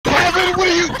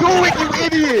you doing, you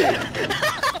idiot?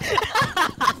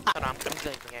 Hold on, I'm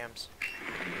playing games.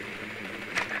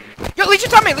 Yo, Legion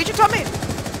top me! Legion top me!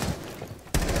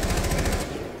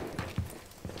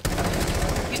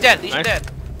 He's dead, Legion dead.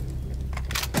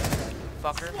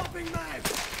 Fucker.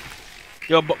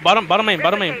 Yo, bottom main.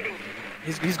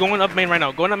 He's going up main right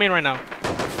now. Going up main right now.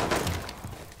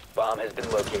 Bomb has been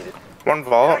located. One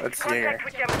vault, it's here.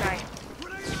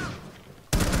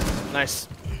 Nice.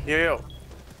 Yo.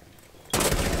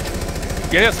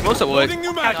 Yeah, smokes it would.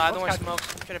 No, I don't want smoke.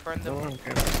 Should have burned them.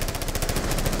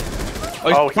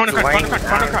 Oh, he's he's laying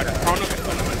corner crack.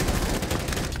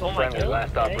 Oh my god.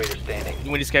 Last operator standing.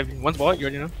 You win this game. One's ball, you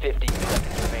already know. 50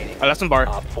 seconds remaining. Oh, that's one bar.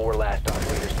 Top 4 last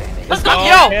operator standing. Let's go. go.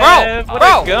 Yo, Kev, bro, what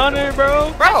bro. a gunner,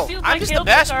 bro. Bro, I'm just the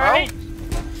best, bro.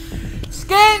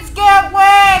 Skins get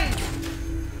win!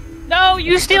 No,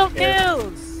 you steal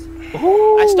kills!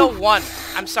 I stole one.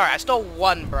 I'm sorry, I stole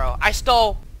one, bro. I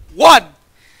stole one!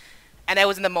 And I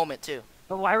was in the moment, too.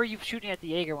 But why were you shooting at the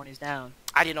Jaeger when he's down?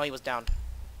 I didn't know he was down.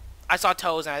 I saw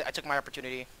toes and I took my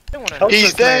opportunity.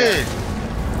 He's dead.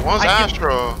 One's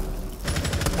Astro.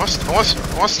 One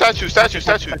statue.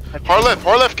 Far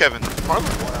left, Kevin. Far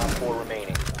left. 1 on 4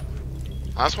 remaining.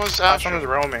 Last one's Last one Astro. is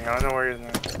roaming. I don't know where he is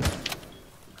now.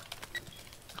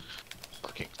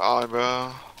 Fucking God,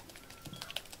 bro.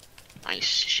 Nice.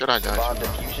 Should I die? Bomb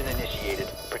diffusion initiated.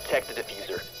 Protect the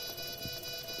diffuser.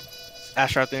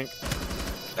 Astro, I think.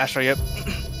 Astro, yep.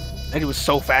 That dude was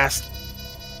so fast.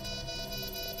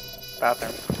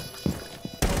 Bathroom.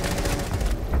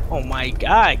 Oh my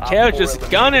god, Op Kev 4 just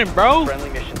eliminated. gunning, bro. Friendly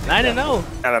mission 9-0.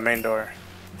 At the main door.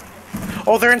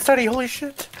 Oh, they're in study. Holy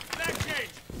shit.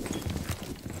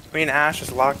 Me and Ash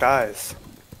just locked eyes.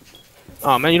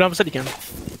 Oh man, you don't have a steady cam.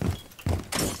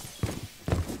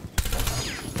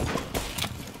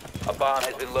 A bomb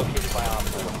has been located by Op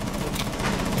 4.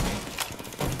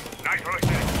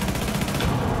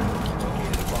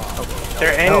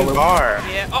 They're in bar.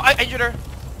 Yeah. Oh, I injured her.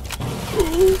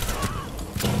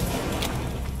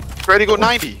 Freddy, go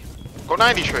 90. Go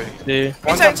 90, Trey. Yeah.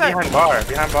 One's Inside, up behind bar.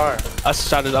 Behind bar. I was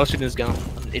shooting this gun.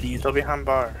 I'm an idiot. Still behind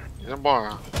bar. He's in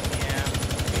bar. Yeah.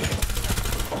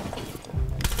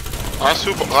 Last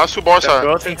two bar They're side.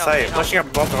 both in sight. Pushing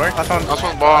up both doors. Last one. Last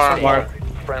one's bar. Bar.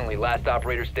 Friendly last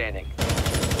operator standing.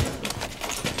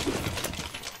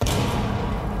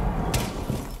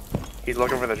 He's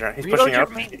looking for the drone. He's Reload pushing your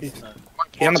up. main- He's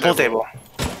on the pool table.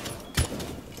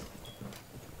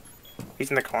 He's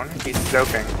in the corner. He's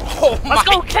soaking. Oh my Let's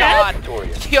go, god.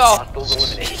 Victorious. Yo. Hostiles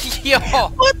eliminated. Yo.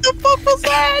 What the fuck was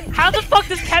that? How the fuck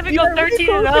does Kevin go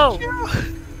 13-0?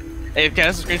 Hey, okay,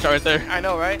 that's a screenshot right there. I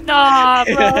know, right? Nah,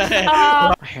 bro.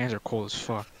 Stop. My hands are cold as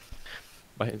fuck.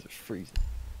 My hands are freezing.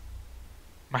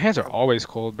 My hands are always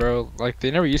cold, bro. Like, they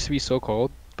never used to be so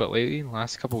cold, but lately, in the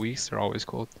last couple weeks, they're always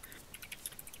cold.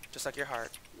 Just like your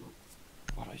heart.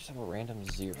 Why do I just have a random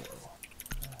 0?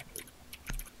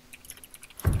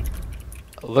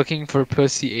 Looking for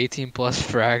pussy 18 plus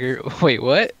fragger. Wait,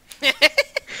 what?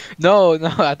 No,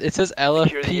 it says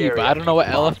LFP, but I don't know what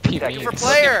LFP Looking means. For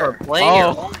player.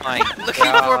 Oh, my Looking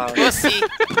for pussy.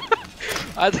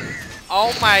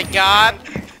 Oh my god.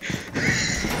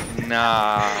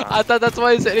 Nah. I thought that's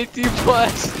why it's 18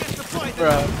 plus.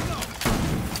 Bro.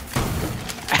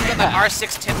 You got the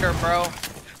R6 Tinder, bro.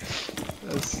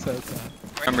 That's so tough.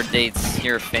 Remember dates,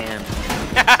 you're a fan.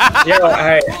 Yo,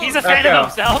 hey, He's a fan of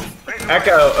himself.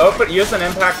 Echo, use an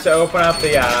impact to open up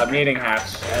the meeting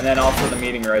hatch, and then also the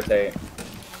meeting rotate.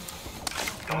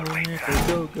 Go.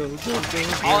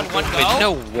 All in one go? Wait,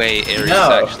 no way Ares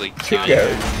No, actually two could.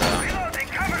 goes.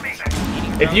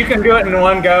 If you can do it in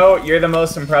one go, you're the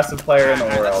most impressive player in the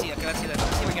Alright, let's world. see. Okay, let's see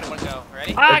if we get it in one go.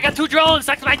 Ready? Ah, I got 2 drones.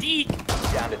 Sucks my dick.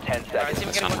 Down to 10 Alright, see if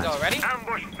we seconds. get it in one go. Ready?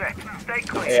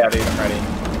 Yeah, dude, I'm ready.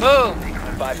 Boom.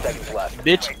 5 seconds left.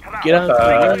 Bitch, get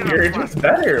out. You're just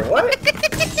better. What?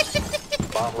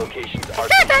 Bomb locations are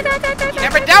You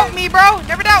never doubt me, bro.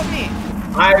 Never doubt me.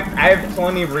 I have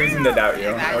plenty of reason to doubt you.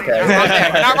 Okay.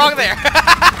 Not wrong there.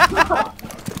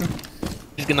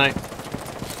 Good night.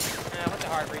 What's a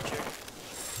hard breacher?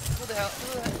 Who the hell?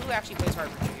 Who actually plays hard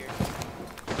breacher here?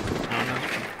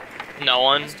 No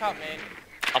one. Who's top man?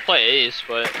 I'll play Ace,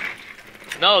 but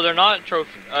no, they're not trophy.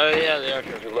 Yeah, they are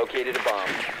trophy. You located a bomb.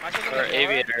 Or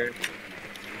Aviator.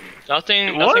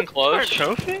 Nothing close.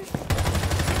 Trophy?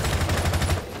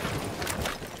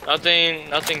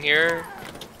 Nothing here.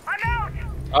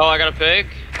 Oh, I got a pick.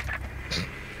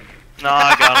 Nah,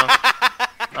 I got him.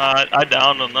 I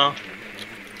downed him though.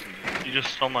 You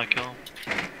just stole my kill.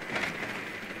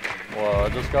 Well, I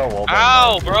just got wallbang.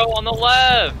 Ow, bro, on the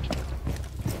left.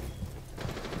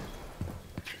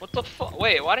 What the fuck?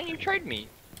 Wait, why didn't you trade me?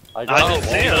 I didn't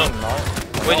see him.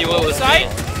 When you will with Inside? me.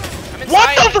 I'm inside.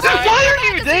 What the I'm fuck? inside. Why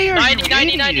are you there? 90, you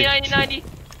 90, 90, idiot? 90, 90.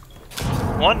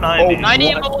 190. 90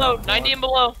 and below. 90 and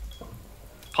below.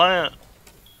 Plant.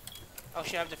 Oh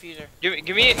shit, I have diffuser.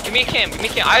 Give me a cam. Give me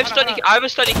a cam. I have Hold on, study. I have a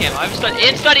study cam. I have a study.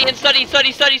 In study. He's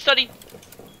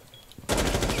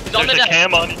on There's the a deck.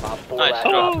 cam on you. Nice.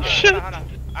 Oh shit. Hold on.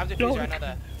 I have diffuser, I know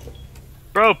that.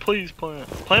 Bro, please plant.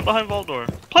 Plant behind vault door.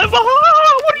 Plant behind.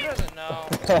 What are He you? doesn't know.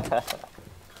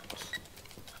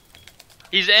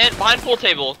 He's in behind pool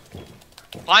table.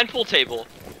 Behind pool table.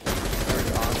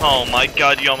 Oh my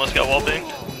god, you almost got wall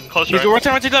banged. Close He's right.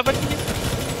 rotating up. Nice.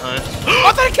 I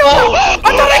thought I killed him!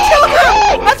 I thought I killed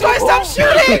him! That's why I stopped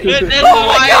shooting! This is Oh my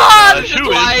why- god! This is Who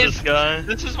why is he's- this guy?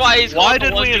 This is why he's Why called the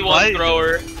did we 1v1 invite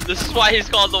thrower. This is why he's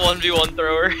called the 1v1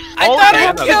 thrower. I All thought we I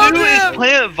have to killed do is him!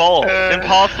 plant vault.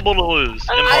 Impossible to lose.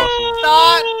 Impossible.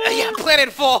 I thought... Yeah,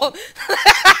 planet full.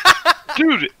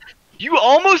 Dude, you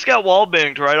almost got wall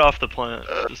banged right off the plant.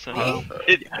 Just saying.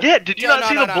 Yeah, did you Yo, not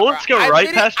see the bullets bro. go I right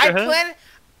literally- past your head? Planted,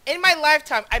 in my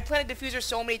lifetime, I planted diffuser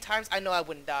so many times, I know I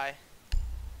wouldn't die.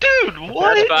 Dude,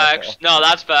 what? That's facts. No,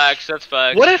 that's facts. That's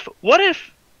facts. What if? What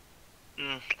if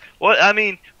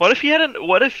he had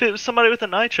what if it was somebody with a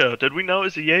nitro? Did we know it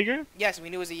was a Jaeger? Yes, we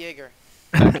knew it was a Jaeger.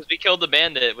 Because we killed the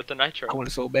bandit with the nitro. I want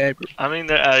it so bad, bro. I mean,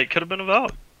 it could have been a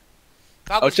Valve.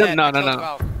 Valky's chill, dead. no, I no, killed no.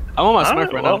 Valve. I'm on my Alright,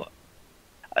 sniper right well,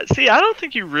 now. See, I don't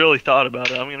think you really thought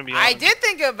about it. I'm gonna be honest. I did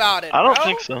think about it, I don't bro.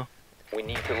 think so. We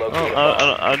need to I locate don't, a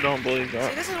bomb. I don't believe See,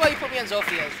 that. this is why you put me on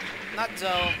Zophia's. Not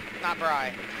Zoe, not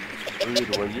Bri.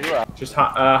 Dude, were you Just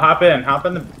hop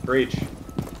in the breach.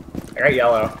 I got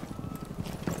yellow.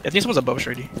 I think someone's above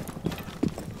Shady.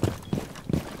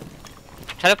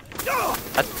 Shut up.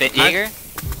 That's Fit Jaeger?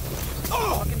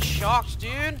 Fucking shocked,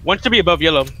 dude. One should be above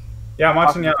yellow. Yeah, I'm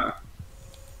watching yellow.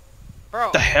 Bro.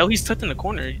 What the hell? He's tucked in the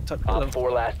corner. He tucked Op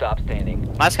 4 last stop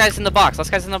standing. Last guy's in the box.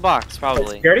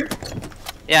 Probably. Security?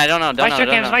 Yeah, I don't know. Mike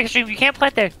Stream, Mike Stream, you can't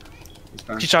plant there.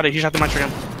 He shot it. He shot the maestro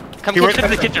gun. Come He get rotated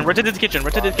to the kitchen. Rotated to the kitchen.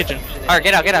 Rotated to the kitchen. Alright,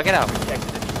 get out.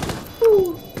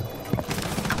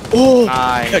 Oh!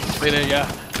 Nice.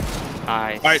 Yeah.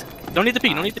 Nice. Alright. Don't need the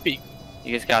peek. Don't need the peek.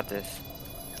 You guys got this.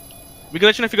 We can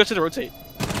let you know if you go to the rotate.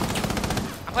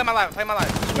 I'm playing my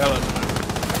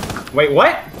life. Wait,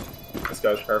 what? This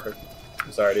guy's perfect.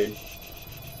 I'm sorry, dude.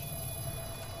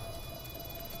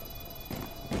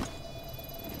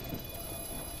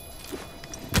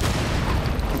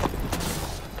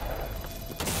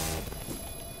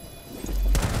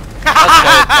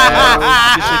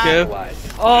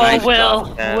 Oh, Nice Will.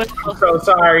 job, man. Will. I'm so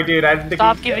sorry, dude. I didn't think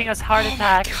Stop we- giving us heart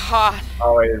attacks. God.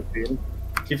 Always, dude.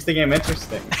 Keeps the game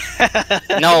interesting.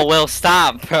 No, Will,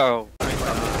 stop, bro.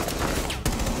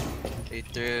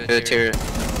 Through.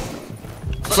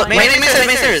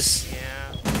 Macers.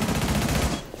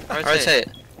 Yeah. Rotate.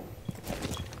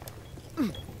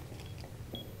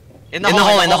 In the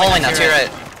hallway, now to your right.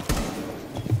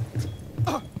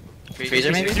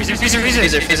 Freezer maybe?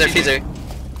 Freezer.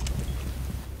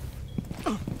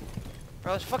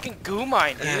 Bro, it's fucking goo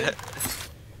mine, dude.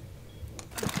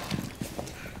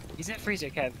 He's in freezer,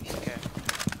 Kev. Okay.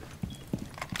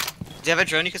 Do you have a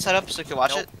drone you can set up so you can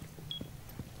watch Nope. it?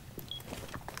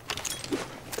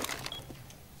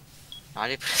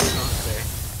 90%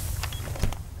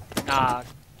 clear. Nah.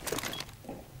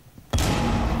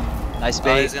 Nice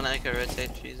bait. Oh, he's gonna make a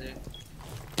rotate freezer.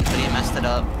 But he messed it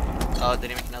up. Oh, did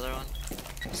he make another one?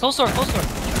 Full sword.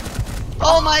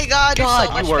 Oh my god, you're so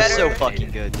God, much you are better. so fucking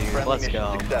good, dude. Let's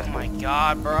go. Oh my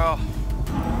god, bro.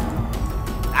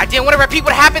 I didn't want to repeat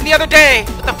what happened the other day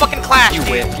with the fucking clash. You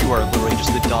dude. win. You are literally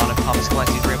just the Dawn of Thomas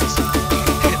Clancy's Rainbow Six.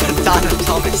 Don of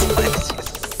Thomas Clancy.